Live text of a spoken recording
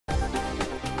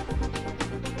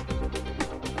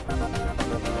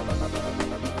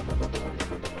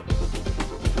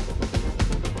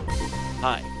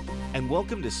Hi, and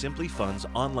welcome to Simply Fun's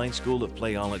online school of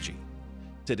playology.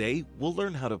 Today, we'll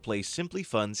learn how to play Simply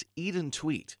Fun's Eat and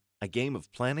Tweat, a game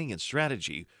of planning and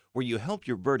strategy where you help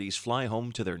your birdies fly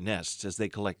home to their nests as they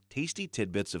collect tasty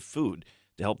tidbits of food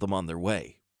to help them on their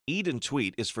way. Eat and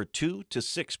Tweat is for 2 to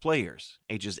 6 players,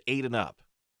 ages 8 and up.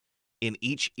 In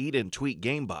each Eat and Tweat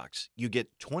game box, you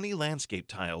get 20 landscape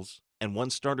tiles and 1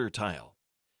 starter tile.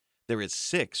 There is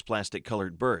 6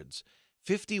 plastic-colored birds,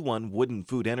 51 wooden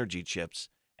food energy chips,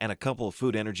 and a couple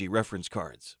food energy reference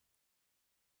cards.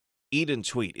 Eat and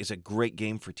Tweat is a great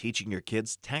game for teaching your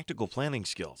kids tactical planning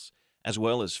skills, as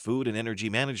well as food and energy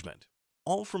management,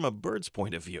 all from a bird's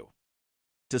point of view.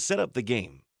 To set up the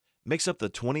game, mix up the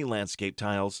 20 landscape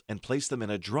tiles and place them in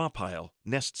a draw pile,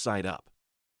 nest side up.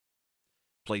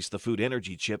 Place the food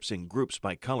energy chips in groups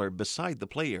by color beside the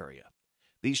play area.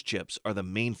 These chips are the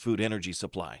main food energy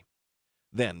supply.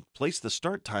 Then, place the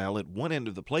start tile at one end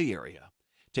of the play area.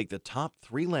 Take the top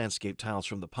 3 landscape tiles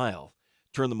from the pile,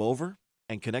 turn them over,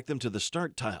 and connect them to the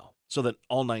start tile so that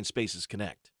all 9 spaces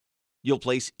connect. You'll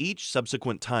place each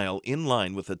subsequent tile in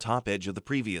line with the top edge of the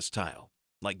previous tile,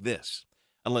 like this,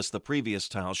 unless the previous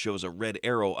tile shows a red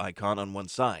arrow icon on one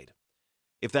side.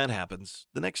 If that happens,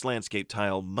 the next landscape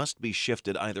tile must be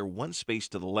shifted either 1 space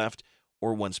to the left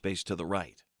or 1 space to the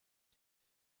right.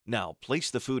 Now,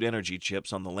 place the food energy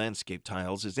chips on the landscape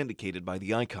tiles as indicated by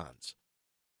the icons.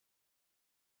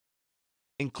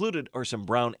 Included are some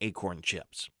brown acorn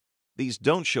chips. These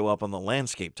don't show up on the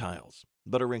landscape tiles,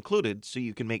 but are included so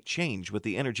you can make change with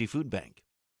the energy food bank.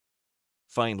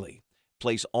 Finally,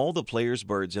 place all the players'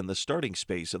 birds in the starting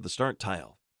space of the start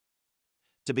tile.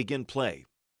 To begin play,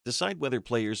 decide whether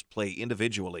players play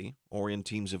individually or in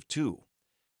teams of 2.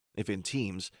 If in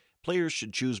teams, players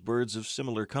should choose birds of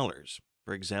similar colors.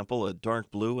 For example, a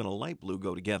dark blue and a light blue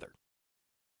go together.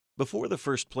 Before the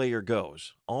first player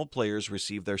goes, all players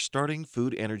receive their starting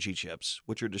food energy chips,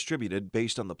 which are distributed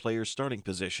based on the player's starting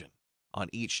position. On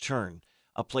each turn,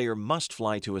 a player must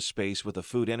fly to a space with a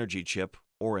food energy chip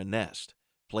or a nest.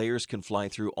 Players can fly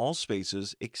through all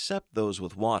spaces except those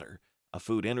with water, a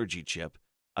food energy chip,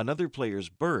 another player's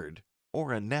bird,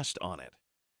 or a nest on it.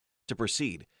 To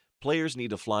proceed, players need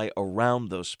to fly around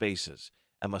those spaces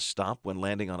and must stop when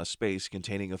landing on a space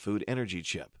containing a food energy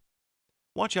chip.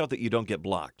 Watch out that you don't get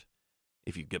blocked.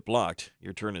 If you get blocked,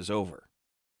 your turn is over.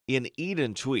 In Eat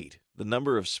and Tweat, the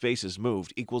number of spaces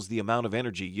moved equals the amount of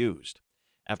energy used.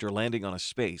 After landing on a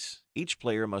space, each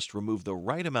player must remove the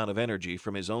right amount of energy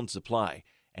from his own supply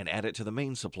and add it to the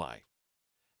main supply.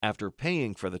 After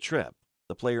paying for the trip,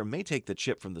 the player may take the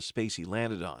chip from the space he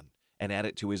landed on and add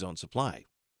it to his own supply.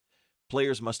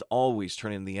 Players must always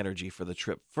turn in the energy for the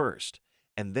trip first,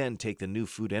 and then take the new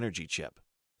food energy chip.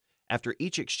 After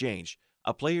each exchange,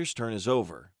 a player's turn is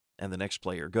over, and the next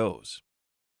player goes.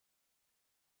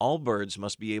 All birds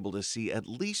must be able to see at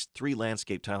least 3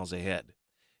 landscape tiles ahead.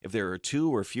 If there are 2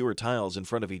 or fewer tiles in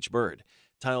front of each bird,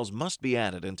 tiles must be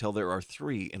added until there are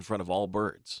 3 in front of all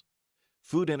birds.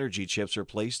 Food energy chips are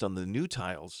placed on the new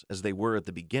tiles as they were at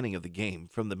the beginning of the game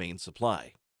from the main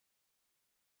supply.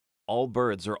 All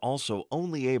birds are also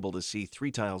only able to see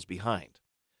 3 tiles behind.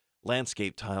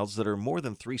 Landscape tiles that are more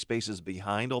than 3 spaces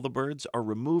behind all the birds are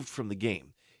removed from the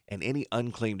game, and any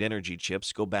unclaimed energy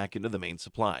chips go back into the main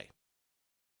supply.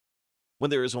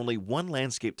 When there is only 1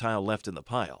 landscape tile left in the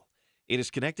pile, it is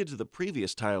connected to the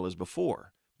previous tile as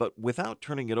before, but without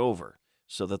turning it over,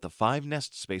 so that the 5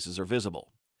 nest spaces are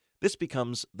visible. This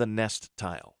becomes the nest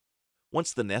tile.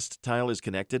 Once the nest tile is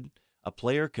connected, a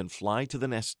player can fly to the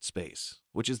nest space,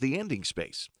 which is the ending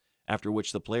space, after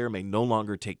which the player may no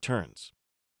longer take turns.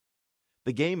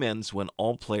 The game ends when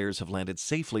all players have landed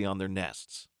safely on their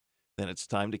nests. Then it's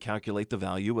time to calculate the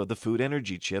value of the food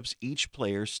energy chips each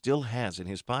player still has in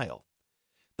his pile.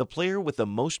 The player with the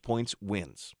most points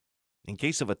wins. In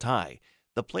case of a tie,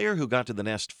 the player who got to the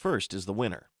nest first is the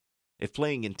winner. If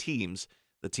playing in teams,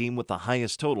 the team with the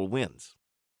highest total wins.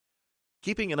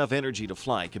 Keeping enough energy to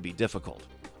fly can be difficult.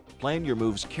 Plan your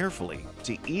moves carefully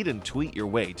to eat and tweet your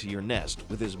way to your nest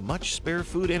with as much spare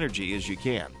food energy as you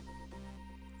can.